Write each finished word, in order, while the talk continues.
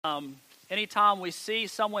Anytime we see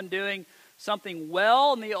someone doing something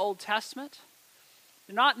well in the Old Testament,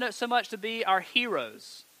 they're not so much to be our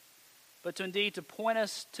heroes, but to indeed to point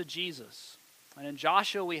us to Jesus. And in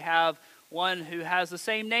Joshua, we have one who has the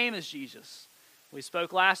same name as Jesus. We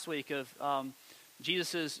spoke last week of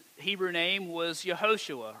Jesus' Hebrew name was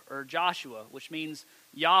Yehoshua, or Joshua, which means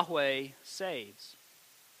Yahweh saves.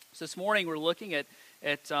 So this morning we're looking at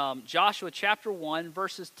Joshua chapter 1,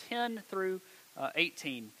 verses 10 through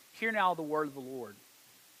 18. Hear now the word of the Lord.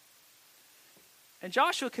 And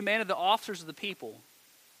Joshua commanded the officers of the people,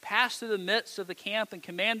 pass through the midst of the camp and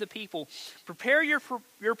command the people, prepare your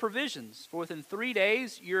provisions, for within 3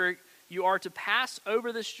 days you are to pass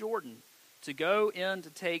over this Jordan, to go in to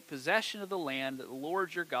take possession of the land that the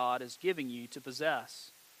Lord your God is giving you to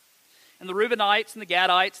possess. And the Reubenites and the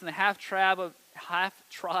Gadites and the half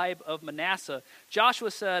tribe of Manasseh,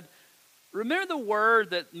 Joshua said, remember the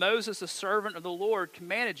word that Moses, the servant of the Lord,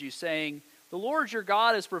 commanded you, saying, the Lord your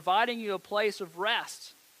God is providing you a place of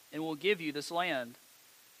rest and will give you this land.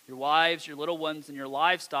 Your wives, your little ones, and your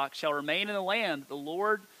livestock shall remain in the land that the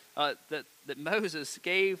Lord, that Moses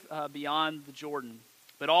gave beyond the Jordan.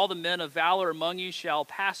 But all the men of valor among you shall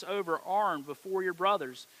pass over armed before your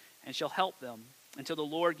brothers and shall help them until the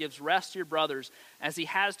Lord gives rest to your brothers as he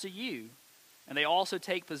has to you. And they also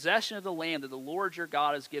take possession of the land that the Lord your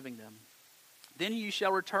God is giving them. Then you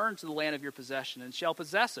shall return to the land of your possession and shall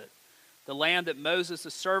possess it, the land that Moses,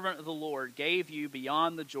 the servant of the Lord, gave you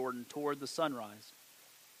beyond the Jordan toward the sunrise.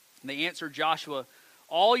 And they answered Joshua,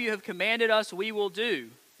 all you have commanded us we will do,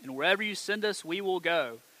 and wherever you send us we will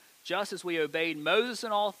go. Just as we obeyed Moses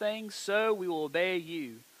in all things, so we will obey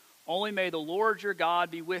you. Only may the Lord your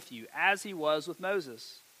God be with you, as he was with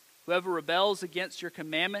Moses. Whoever rebels against your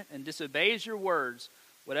commandment and disobeys your words,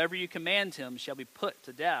 whatever you command him shall be put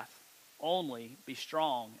to death. Only be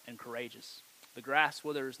strong and courageous. The grass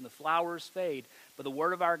withers and the flowers fade, but the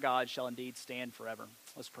word of our God shall indeed stand forever.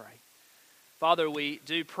 Let's pray. Father, we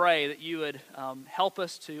do pray that you would help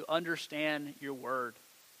us to understand your word.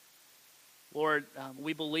 Lord,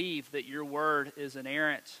 we believe that your word is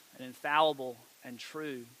inerrant and infallible and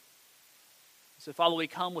true. So, Father, we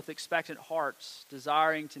come with expectant hearts,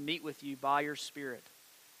 desiring to meet with you by your Spirit.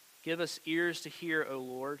 Give us ears to hear, O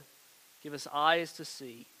Lord. Give us eyes to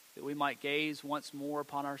see, that we might gaze once more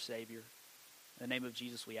upon our Savior. In the name of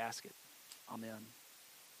Jesus we ask it. Amen.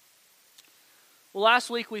 Well, last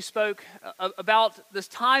week we spoke about this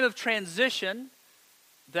time of transition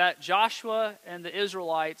that Joshua and the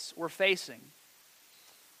Israelites were facing.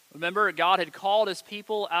 Remember, God had called his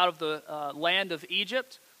people out of the land of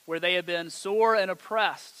Egypt, where they had been sore and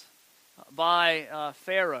oppressed by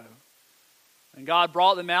Pharaoh. And God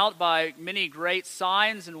brought them out by many great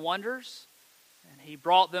signs and wonders. And he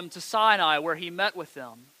brought them to Sinai, where he met with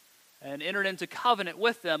them and entered into covenant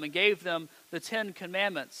with them and gave them the 10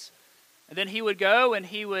 Commandments. And then he would go and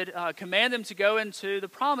he would command them to go into the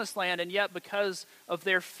promised land, and yet because of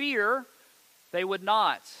their fear, they would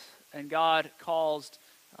not. And God caused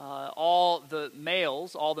all the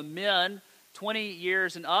males, all the men, 20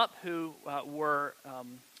 years and up, who were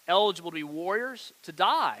eligible to be warriors, to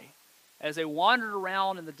die as they wandered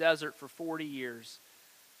around in the desert for 40 years.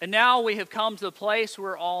 And now we have come to the place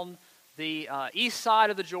where on the east side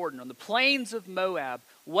of the Jordan, on the plains of Moab,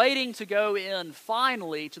 waiting to go in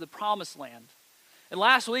finally to the promised land. And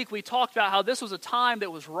last week we talked about how this was a time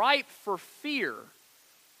that was ripe for fear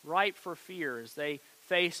as they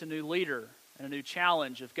faced a new leader and a new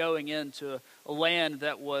challenge of going into a land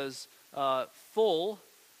that was full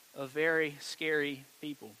of very scary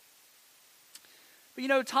people.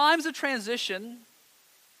 But times of transition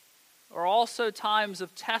are also times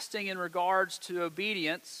of testing in regards to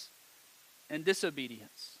obedience and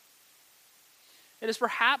disobedience. It is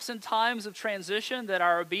perhaps in times of transition that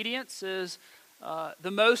our obedience is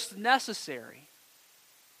the most necessary.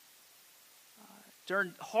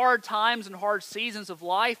 During hard times and hard seasons of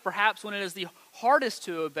life, perhaps when it is the hardest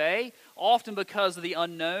to obey, often because of the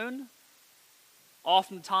unknown,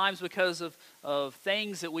 oftentimes because of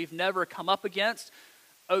things that we've never come up against,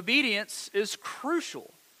 obedience is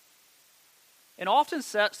crucial and often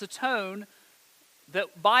sets the tone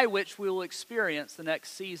by which we will experience the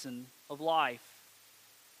next season of life.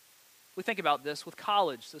 We think about this with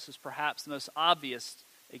college. This is perhaps the most obvious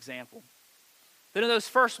example. That in those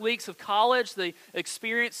first weeks of college, the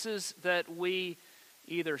experiences that we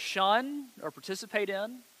either shun or participate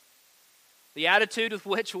in, the attitude with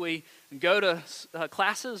which we go to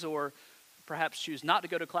classes or perhaps choose not to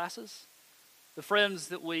go to classes, the friends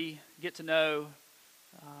that we get to know,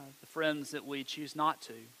 the friends that we choose not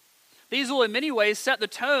to. These will in many ways set the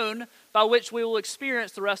tone by which we will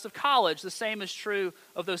experience the rest of college. The same is true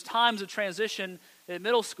of those times of transition in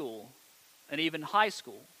middle school and even high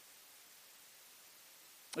school.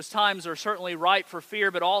 Those times are certainly ripe for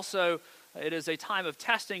fear, but also it is a time of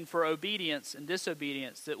testing for obedience and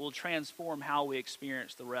disobedience that will transform how we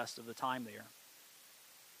experience the rest of the time there.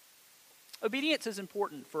 Obedience is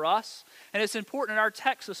important for us, and it's important in our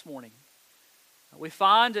text this morning. We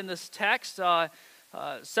find in this text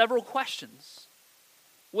several questions.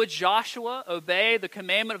 Would Joshua obey the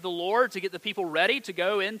commandment of the Lord to get the people ready to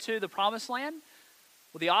go into the promised land?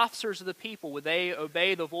 Would the officers of the people, would they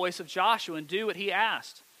obey the voice of Joshua and do what he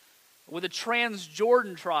asked? Would the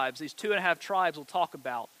Transjordan tribes, these 2.5 tribes we'll talk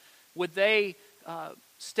about, would they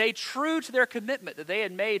stay true to their commitment that they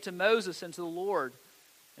had made to Moses and to the Lord?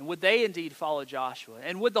 And would they indeed follow Joshua?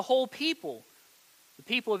 And would the whole people, the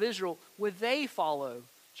people of Israel, would they follow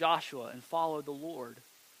Joshua and follow the Lord?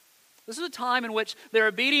 This is a time in which their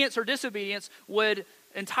obedience or disobedience would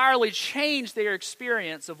entirely change their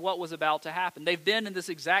experience of what was about to happen. They've been in this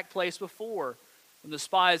exact place before when the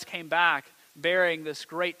spies came back bearing this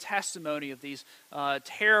great testimony of these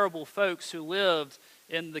terrible folks who lived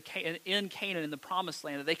in Canaan, in the promised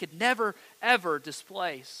land, that they could never, ever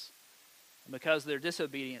displace. And because of their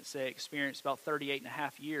disobedience, they experienced about 38 and a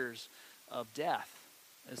half years of death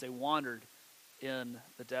as they wandered in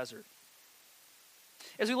the desert.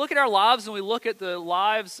 As we look at our lives and we look at the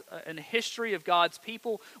lives and history of God's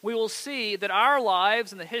people, we will see that our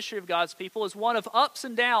lives and the history of God's people is one of ups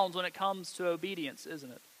and downs when it comes to obedience,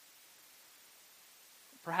 isn't it?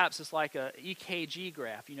 Perhaps it's like a EKG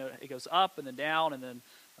graph. You know, it goes up and then down and then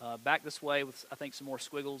back this way with, I think, some more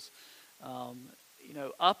squiggles.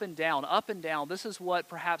 Up and down, up and down. This is what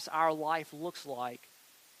perhaps our life looks like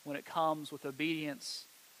when it comes with obedience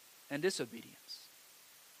and disobedience.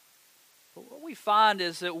 But what we find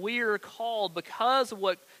is that we are called because of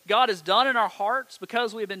what God has done in our hearts,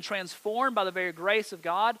 because we've been transformed by the very grace of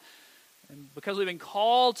God, and because we've been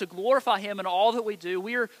called to glorify Him in all that we do,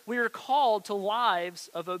 we are called to lives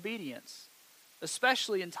of obedience,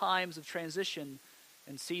 especially in times of transition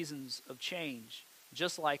and seasons of change,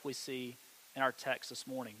 just like we see in our text this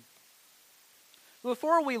morning.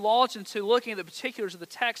 Before we launch into looking at the particulars of the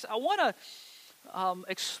text, I want to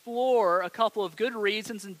explore a couple of good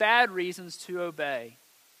reasons and bad reasons to obey.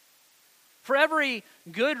 For every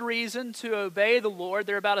good reason to obey the Lord,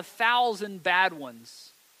 there are about 1,000 bad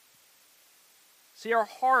ones. See, our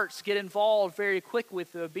hearts get involved very quickly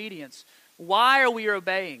with the obedience. Why are we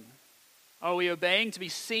obeying? Are we obeying to be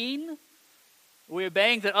seen? Are we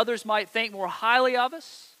obeying that others might think more highly of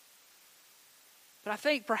us? But I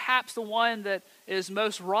think perhaps the one that is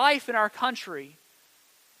most rife in our country,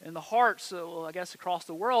 in the hearts, I guess across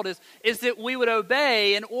the world, is that we would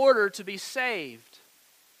obey in order to be saved.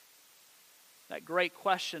 That great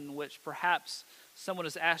question which perhaps someone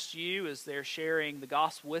has asked you as they're sharing the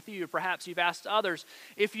gospel with you, or perhaps you've asked others,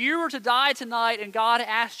 if you were to die tonight and God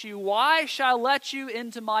asked you, why shall I let you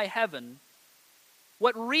into my heaven?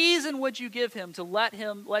 What reason would you give Him to let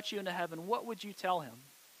you into heaven? What would you tell Him?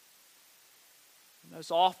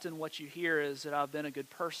 Most often what you hear is that I've been a good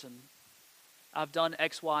person. I've done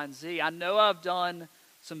X, Y, and Z. I know I've done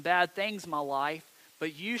some bad things in my life,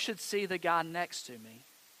 but you should see the guy next to me.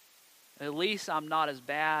 At least I'm not as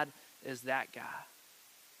bad as that guy.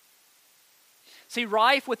 See,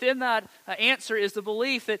 rife within that answer is the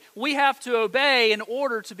belief that we have to obey in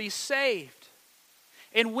order to be saved.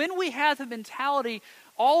 And when we have the mentality,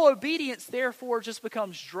 all obedience therefore just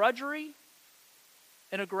becomes drudgery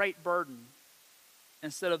and a great burden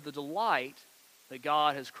instead of the delight that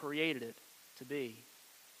God has created it to be.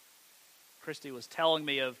 Christy was telling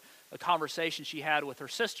me of a conversation she had with her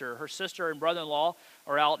sister. Her sister and brother-in-law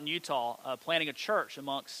are out in Utah planning a church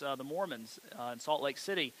amongst the Mormons in Salt Lake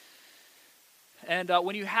City. And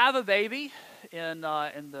when you have a baby in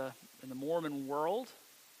the Mormon world,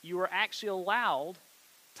 you are actually allowed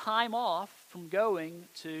time off from going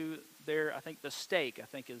to their, the stake,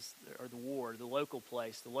 or the ward, the local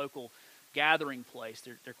place, the local gathering place,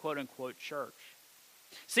 their quote-unquote church.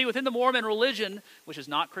 See, within the Mormon religion, which is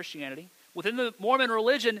not Christianity, within the Mormon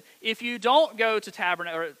religion, if you don't go to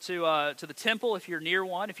to the temple, if you're near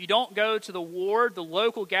one, if you don't go to the ward, the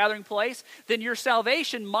local gathering place, then your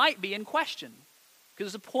salvation might be in question.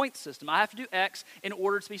 Because it's a point system. I have to do X in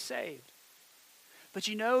order to be saved. But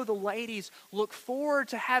you know, the ladies look forward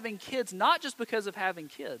to having kids, not just because of having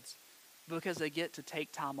kids, but because they get to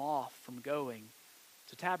take time off from going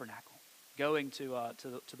to tabernacle, going to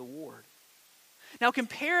the ward. Now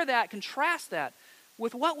contrast that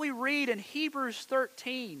with what we read in Hebrews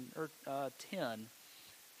 13, or 10.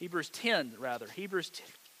 Hebrews 10, rather. Hebrews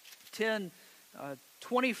 10,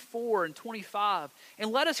 24 and 25.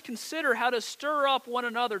 And let us consider how to stir up one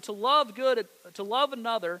another to love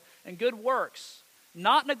another and good works,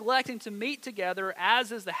 not neglecting to meet together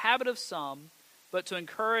as is the habit of some, but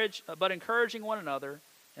encouraging one another,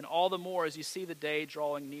 and all the more as you see the day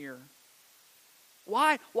drawing near.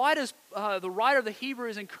 Why does the writer of the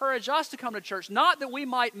Hebrews encourage us to come to church? Not that we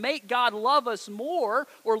might make God love us more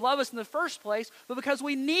or love us in the first place, but because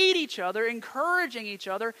we need each other, encouraging each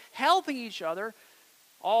other, helping each other,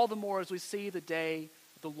 all the more as we see the day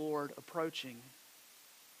of the Lord approaching.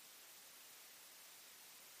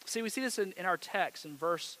 See, we see this in our text in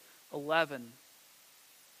verse 11.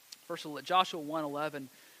 Joshua 1:11.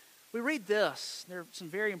 We read this. There are some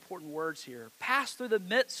very important words here. Pass through the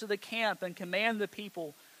midst of the camp and command the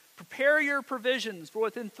people. Prepare your provisions, for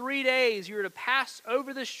within 3 days you are to pass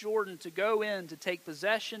over this Jordan to go in to take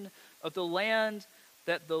possession of the land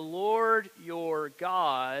that the Lord your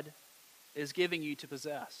God is giving you to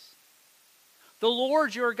possess. The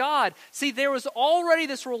Lord your God. See, there was already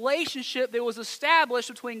this relationship that was established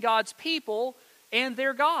between God's people and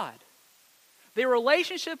their God. Their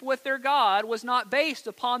relationship with their God was not based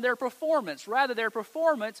upon their performance. Rather, their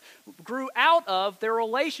performance grew out of their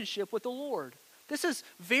relationship with the Lord. This is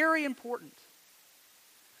very important.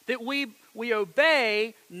 That we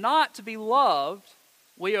obey not to be loved,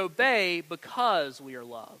 we obey because we are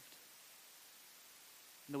loved.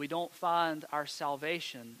 And that we don't find our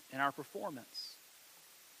salvation in our performance.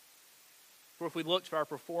 For if we looked for our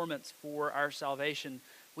performance for our salvation,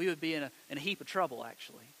 we would be in a heap of trouble,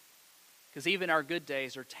 actually. Because even our good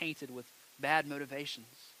days are tainted with bad motivations.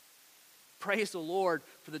 Praise the Lord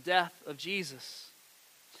for the death of Jesus.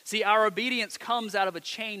 See, our obedience comes out of a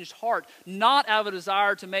changed heart, not out of a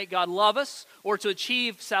desire to make God love us or to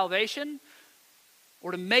achieve salvation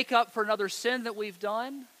or to make up for another sin that we've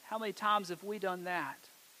done. How many times have we done that?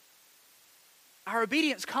 Our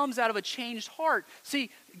obedience comes out of a changed heart.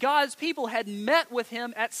 See, God's people had met with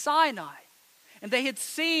him at Sinai. And they had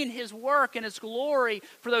seen his work and his glory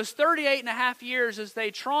for those 38 and a half years as they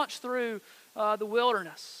traunched through the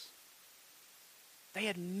wilderness. They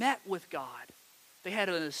had met with God. They had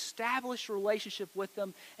an established relationship with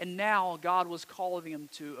them, and now God was calling them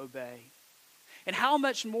to obey. And how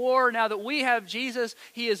much more now that we have Jesus,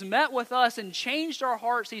 he has met with us and changed our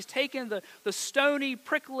hearts. He's taken the stony,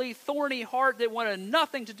 prickly, thorny heart that wanted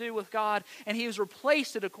nothing to do with God, and he has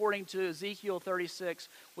replaced it, according to Ezekiel 36,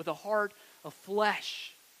 with a heart of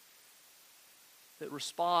flesh that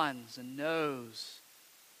responds and knows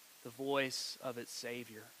the voice of its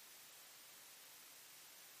Savior.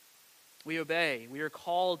 We obey. We are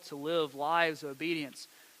called to live lives of obedience,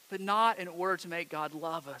 but not in order to make God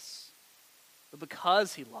love us, but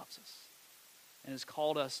because he loves us and has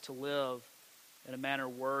called us to live in a manner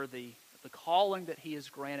worthy of the calling that he has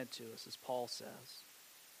granted to us, as Paul says.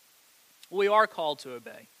 We are called to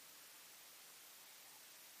obey.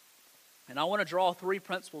 And I want to draw 3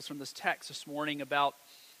 principles from this text this morning about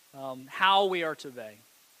how we are to obey.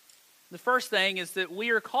 The first thing is that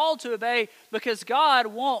we are called to obey because God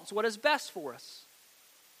wants what is best for us.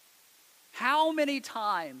 How many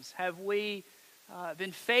times have we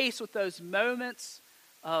been faced with those moments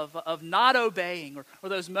of not obeying or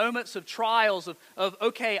those moments of trials of,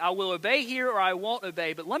 okay, I will obey here or I won't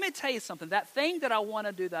obey. But let me tell you something. That thing that I want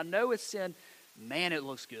to do that I know is sin, man, it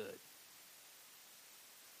looks good.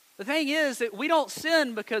 The thing is that we don't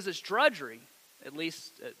sin because it's drudgery, at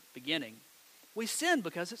least at the beginning. We sin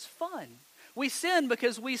because it's fun. We sin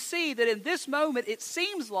because we see that in this moment it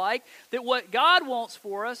seems like that what God wants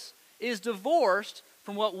for us is divorced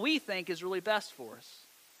from what we think is really best for us.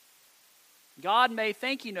 God may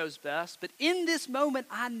think he knows best, but in this moment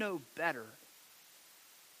I know better.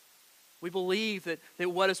 We believe that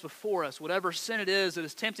what is before us, whatever sin it is that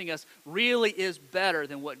is tempting us, really is better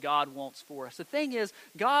than what God wants for us. The thing is,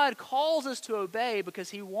 God calls us to obey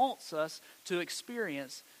because he wants us to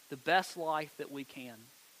experience the best life that we can.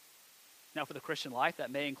 Now, for the Christian life,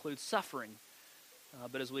 that may include suffering,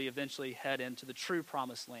 but as we eventually head into the true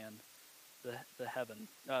promised land,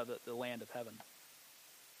 the land of heaven.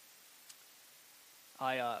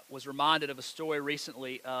 I was reminded of a story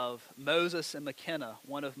recently of Moses and McKenna,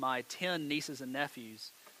 one of my 10 nieces and nephews.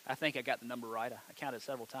 I think I got the number right. I counted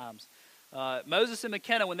several times. Moses and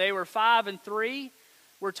McKenna, when they were 5 and 3,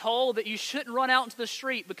 were told that you shouldn't run out into the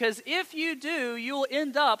street because if you do, you'll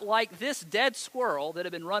end up like this dead squirrel that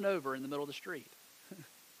had been run over in the middle of the street.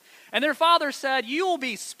 And their father said, you will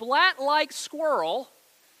be splat like squirrel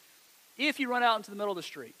if you run out into the middle of the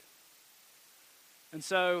street. And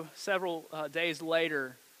so several days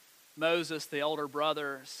later, Moses, the older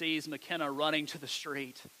brother, sees McKenna running to the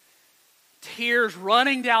street. tears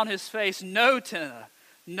running down his face. No,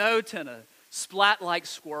 Tenna, splat like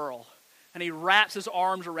squirrel. And he wraps his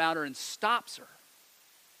arms around her and stops her.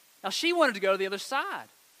 Now she wanted to go to the other side.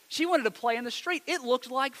 She wanted to play in the street. It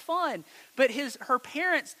looked like fun. But her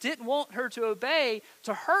parents didn't want her to obey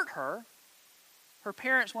to hurt her. Her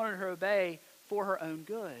parents wanted her to obey for her own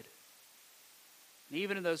good. And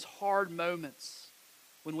even in those hard moments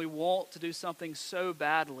when we want to do something so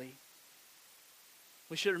badly,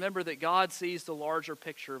 we should remember that God sees the larger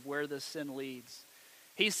picture of where this sin leads.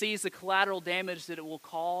 He sees the collateral damage that it will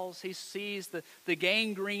cause. He sees the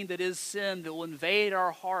gangrene that is sin that will invade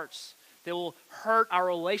our hearts, that will hurt our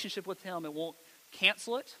relationship with Him. It won't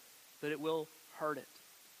cancel it, but it will hurt it.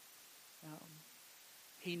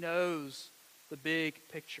 He knows the big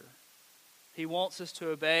picture. He wants us to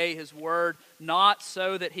obey His word, not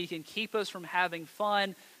so that He can keep us from having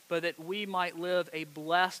fun, but that we might live a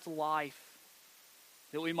blessed life,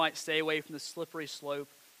 that we might stay away from the slippery slope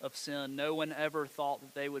of sin. No one ever thought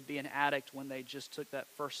that they would be an addict when they just took that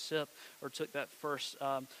first sip or took that first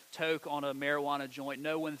toke on a marijuana joint.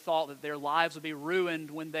 No one thought that their lives would be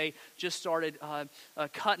ruined when they just started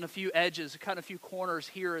cutting a few edges, cutting a few corners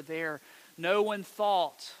here or there. No one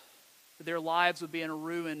thought that their lives would be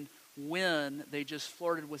ruined when they just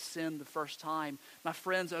flirted with sin the first time. My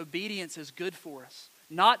friends, obedience is good for us.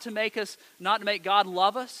 Not to make God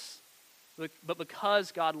love us, but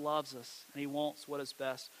because God loves us and He wants what is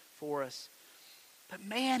best for us. But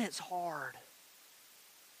man, it's hard.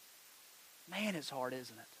 Man, it's hard,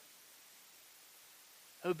 isn't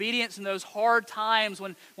it? Obedience in those hard times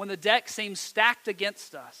when the deck seems stacked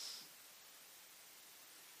against us.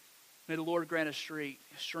 May the Lord grant us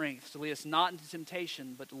strength to lead us not into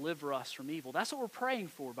temptation, but deliver us from evil. That's what we're praying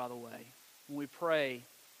for, by the way, when we pray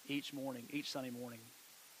each Sunday morning.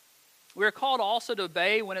 We are called also to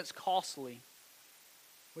obey when it's costly.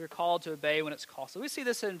 We are called to obey when it's costly. We see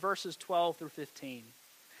this in verses 12 through 15.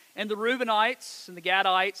 And the Reubenites and the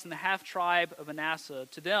Gadites and the half-tribe of Manasseh,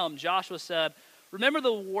 to them Joshua said, remember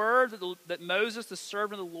the word that Moses, the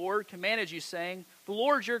servant of the Lord, commanded you, saying, the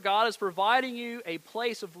Lord your God is providing you a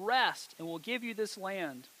place of rest and will give you this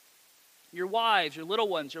land. Your wives, your little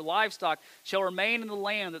ones, your livestock shall remain in the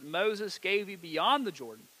land that Moses gave you beyond the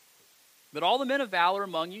Jordan. But all the men of valor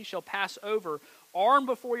among you shall pass over, armed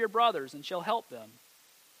before your brothers, and shall help them.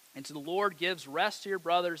 And to the Lord gives rest to your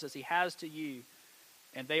brothers as He has to you.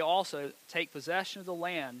 And they also take possession of the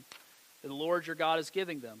land that the Lord your God is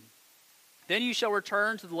giving them. Then you shall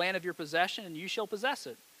return to the land of your possession, and you shall possess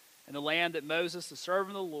it, and the land that Moses, the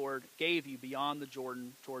servant of the Lord, gave you beyond the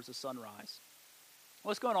Jordan towards the sunrise.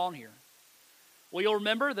 What's going on here? Well, you'll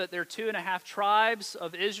remember that there are 2.5 tribes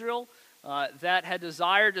of Israel that had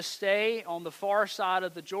desired to stay on the far side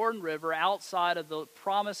of the Jordan River, outside of the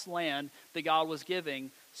promised land that God was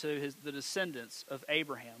giving to the descendants of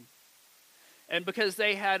Abraham. And because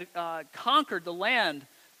they had conquered the land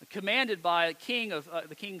commanded by King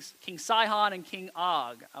Sihon and King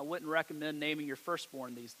Og. I wouldn't recommend naming your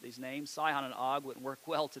firstborn these names. Sihon and Og wouldn't work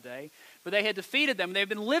well today. But they had defeated them. They've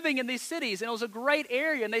been living in these cities, and it was a great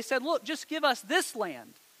area. And they said, look, just give us this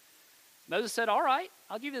land. Moses said, all right,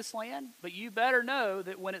 I'll give you this land, but you better know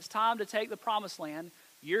that when it's time to take the promised land,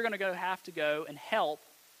 you're going to have to go and help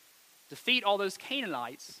defeat all those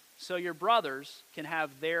Canaanites so your brothers can have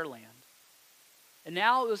their land. And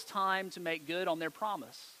now it was time to make good on their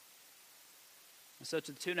promise. And so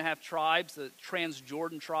to the 2.5 tribes, the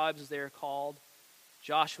Transjordan tribes as they are called,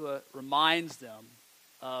 Joshua reminds them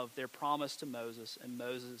of their promise to Moses and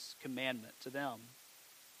Moses' commandment to them.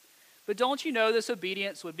 But don't you know this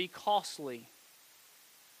obedience would be costly?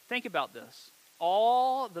 Think about this.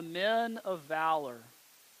 All the men of valor,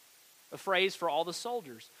 a phrase for all the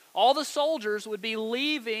soldiers. All the soldiers would be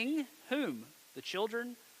leaving whom? The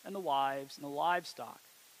children and the wives and the livestock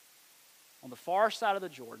on the far side of the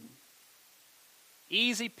Jordan.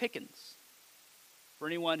 Easy pickings for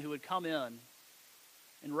anyone who would come in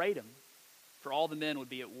and raid them, for all the men would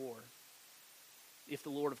be at war, if the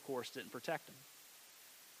Lord, of course, didn't protect them.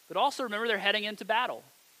 But also remember, they're heading into battle.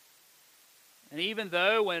 And even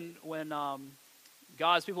though when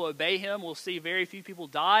God's people obey Him, we'll see very few people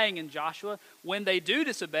dying in Joshua. When they do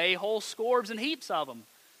disobey, whole scores and heaps of them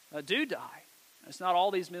do die. It's not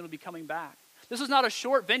all these men will be coming back. This was not a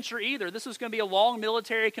short venture either. This was going to be a long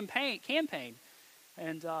military campaign.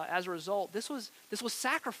 And as a result, this was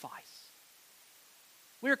sacrifice.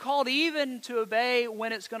 We are called even to obey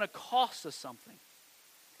when it's going to cost us something.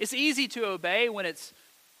 It's easy to obey when it's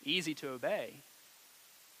easy to obey.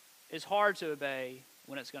 It's hard to obey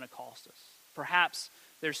when it's going to cost us. Perhaps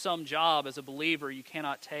there's some job as a believer you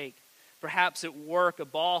cannot take. Perhaps at work a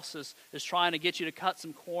boss is trying to get you to cut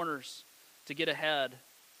some corners. to get ahead.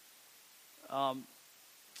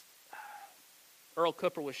 Earl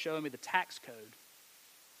Cooper was showing me the tax code.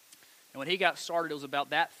 And when he got started, it was about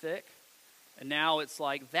that thick. And now it's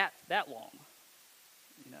like that long.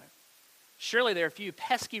 You know, surely there are a few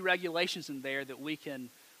pesky regulations in there that we can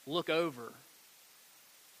look over.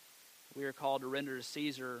 We are called to render to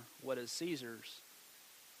Caesar what is Caesar's.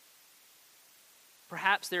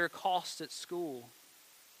 Perhaps there are costs at school.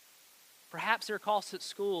 Perhaps there are costs at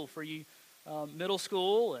school for you middle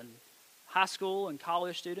school and high school and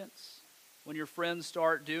college students, when your friends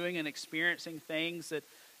start doing and experiencing things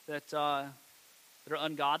that are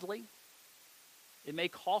ungodly. It may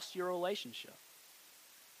cost your relationship.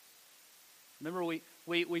 Remember,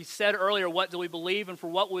 we said earlier, what do we believe and for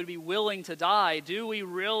what would we be willing to die? Do we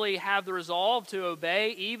really have the resolve to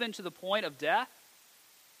obey even to the point of death?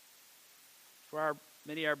 For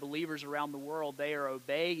many of our believers around the world, they are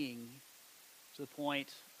obeying to the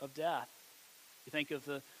point of death. You think of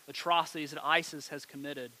the atrocities that ISIS has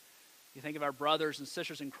committed. You think of our brothers and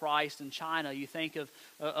sisters in Christ in China. You think of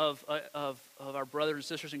our brothers and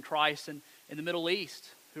sisters in Christ in the Middle East,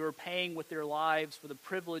 who are paying with their lives for the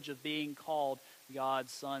privilege of being called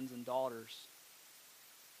God's sons and daughters.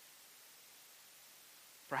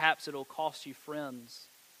 Perhaps it'll cost you friends.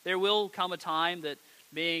 There will come a time that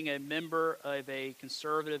being a member of a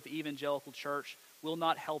conservative evangelical church will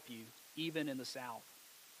not help you, even in the South.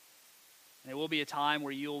 And there will be a time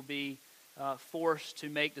where you'll be forced to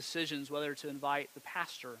make decisions whether to invite the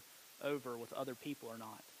pastor over with other people or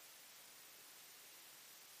not.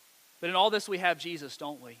 But in all this we have Jesus,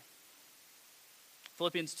 don't we?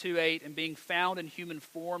 Philippians 2:8, and being found in human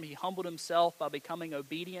form, he humbled himself by becoming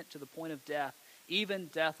obedient to the point of death, even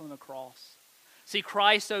death on the cross. See,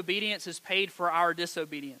 Christ's obedience has paid for our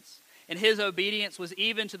disobedience. And his obedience was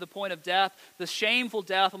even to the point of death, the shameful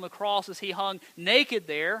death on the cross as he hung naked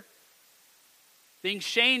there, being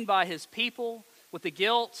shamed by his people, with the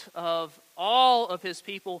guilt of all of his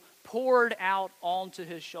people poured out onto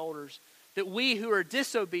his shoulders, that we who are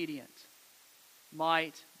disobedient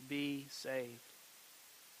might be saved.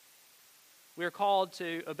 We are called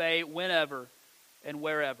to obey whenever and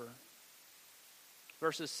wherever.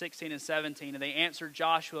 Verses 16 and 17, and they answered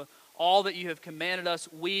Joshua, all that you have commanded us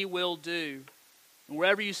we will do, and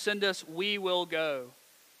wherever you send us we will go.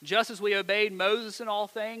 Just as we obeyed Moses in all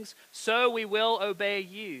things, so we will obey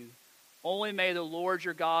you. Only may the Lord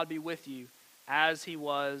your God be with you, as he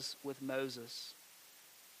was with Moses.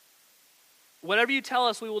 Whatever you tell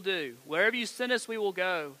us, we will do. Wherever you send us, we will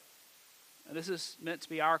go. And this is meant to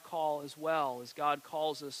be our call as well, as God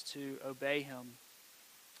calls us to obey him,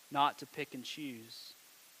 not to pick and choose.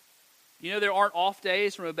 You know, there aren't off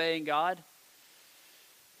days from obeying God.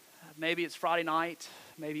 Maybe it's Friday night.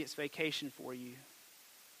 Maybe it's vacation for you.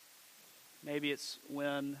 Maybe it's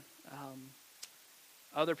when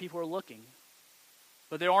other people are looking.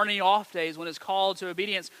 But there aren't any off days when it's called to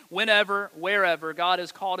obedience. Whenever, wherever, God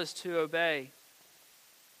has called us to obey.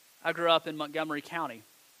 I grew up in Montgomery County.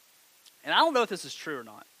 And I don't know if this is true or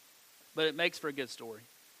not, but it makes for a good story.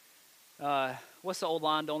 What's the old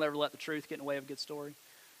line? Don't ever let the truth get in the way of a good story.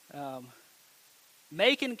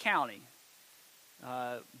 Macon County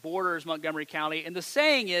borders Montgomery County, and the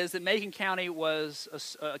saying is that Macon County was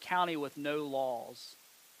a county with no laws.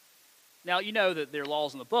 Now, you know that there are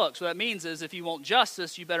laws in the book, so what that means is if you want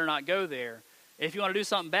justice, you better not go there. If you want to do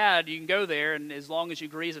something bad, you can go there, and as long as you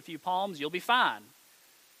grease a few palms, you'll be fine.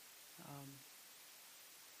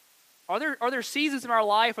 Are there seasons in our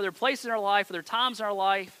life, are there places in our life, are there times in our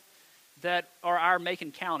life that are our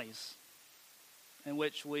Macon counties in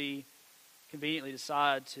which we conveniently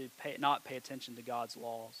decide to not pay attention to God's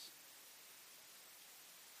laws?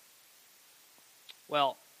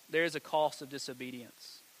 Well, there is a cost of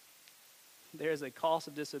disobedience. There is a cost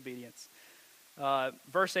of disobedience.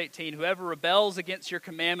 Verse 18, whoever rebels against your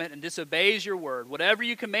commandment and disobeys your word, whatever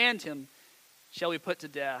you command him, shall be put to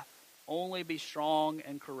death. Only be strong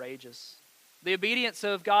and courageous. The obedience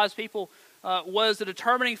of God's people was the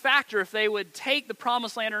determining factor if they would take the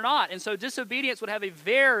promised land or not. And so disobedience would have a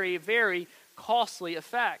very, very costly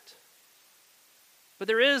effect. But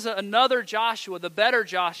there is another Joshua, the better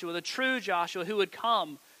Joshua, the true Joshua, who would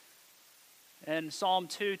come. And Psalm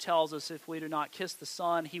 2 tells us if we do not kiss the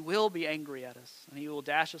Son, he will be angry at us, and he will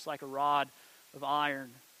dash us like a rod of iron.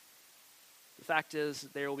 The fact is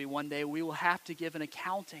that there will be one day we will have to give an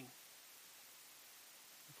accounting.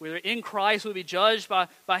 If we're in Christ, we'll be judged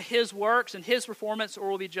by his works and his performance, or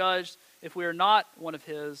we'll be judged, if we are not one of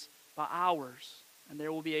his, by ours. And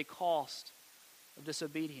there will be a cost of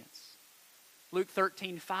disobedience. Luke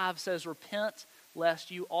 13:5 says, repent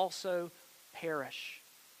lest you also perish.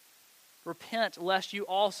 Repent lest you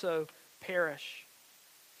also perish.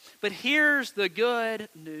 But here's the good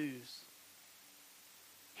news.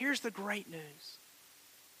 Here's the great news.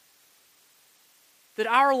 That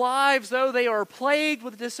our lives, though they are plagued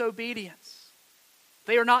with disobedience,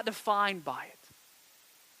 they are not defined by it.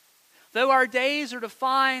 Though our days are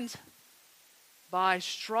defined by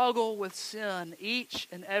struggle with sin each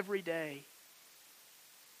and every day,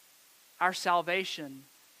 our salvation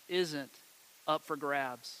isn't up for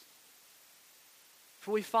grabs.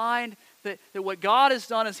 For we find that what God has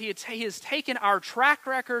done is He has taken our track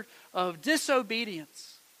record of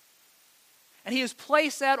disobedience and He has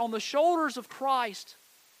placed that on the shoulders of Christ.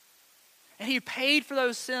 And He paid for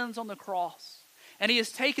those sins on the cross. And He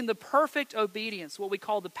has taken the perfect obedience, what we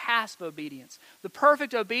call the passive obedience, the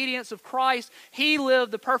perfect obedience of Christ. He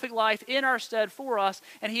lived the perfect life in our stead for us,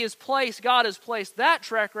 and God has placed that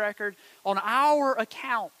track record on our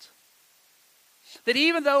account. That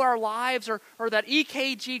even though our lives are that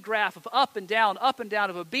EKG graph of up and down,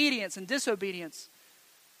 of obedience and disobedience,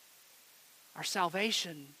 our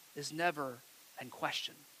salvation is never in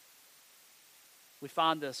question. We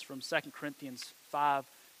find this from 2 Corinthians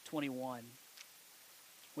 5:21.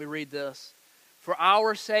 We read this: "For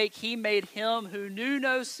our sake He made Him who knew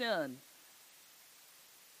no sin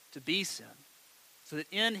to be sin, so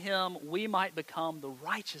that in Him we might become the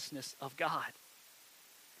righteousness of God."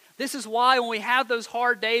 This is why when we have those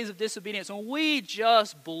hard days of disobedience, when we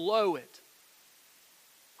just blow it,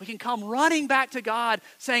 we can come running back to God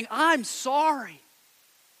saying, "I'm sorry.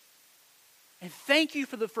 And thank you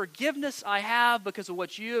for the forgiveness I have because of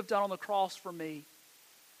what you have done on the cross for me."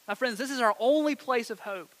 Now, friends, this is our only place of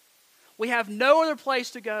hope. We have no other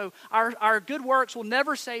place to go. Our good works will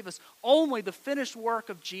never save us. Only the finished work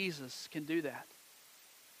of Jesus can do that.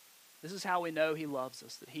 This is how we know He loves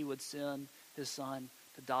us, that He would send His Son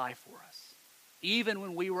to die for us, even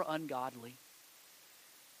when we were ungodly.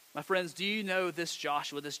 My friends, do you know this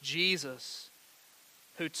Joshua, this Jesus,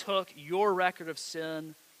 who took your record of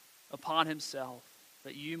sin upon Himself,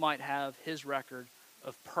 that you might have His record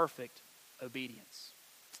of perfect obedience?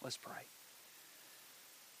 Let's pray.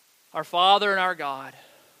 Our Father and our God,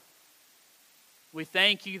 we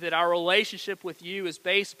thank You that our relationship with You is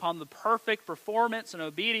based upon the perfect performance and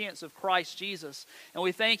obedience of Christ Jesus. And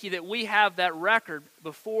we thank You that we have that record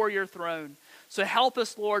before Your throne. So help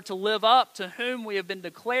us, Lord, to live up to whom we have been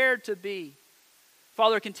declared to be.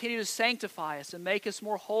 Father, continue to sanctify us and make us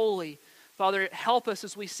more holy. Father, help us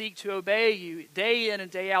as we seek to obey You day in and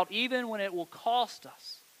day out, even when it will cost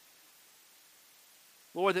us.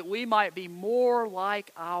 Lord, that we might be more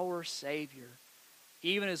like our Savior,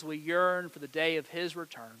 even as we yearn for the day of His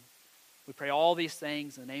return. We pray all these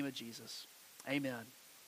things in the name of Jesus. Amen.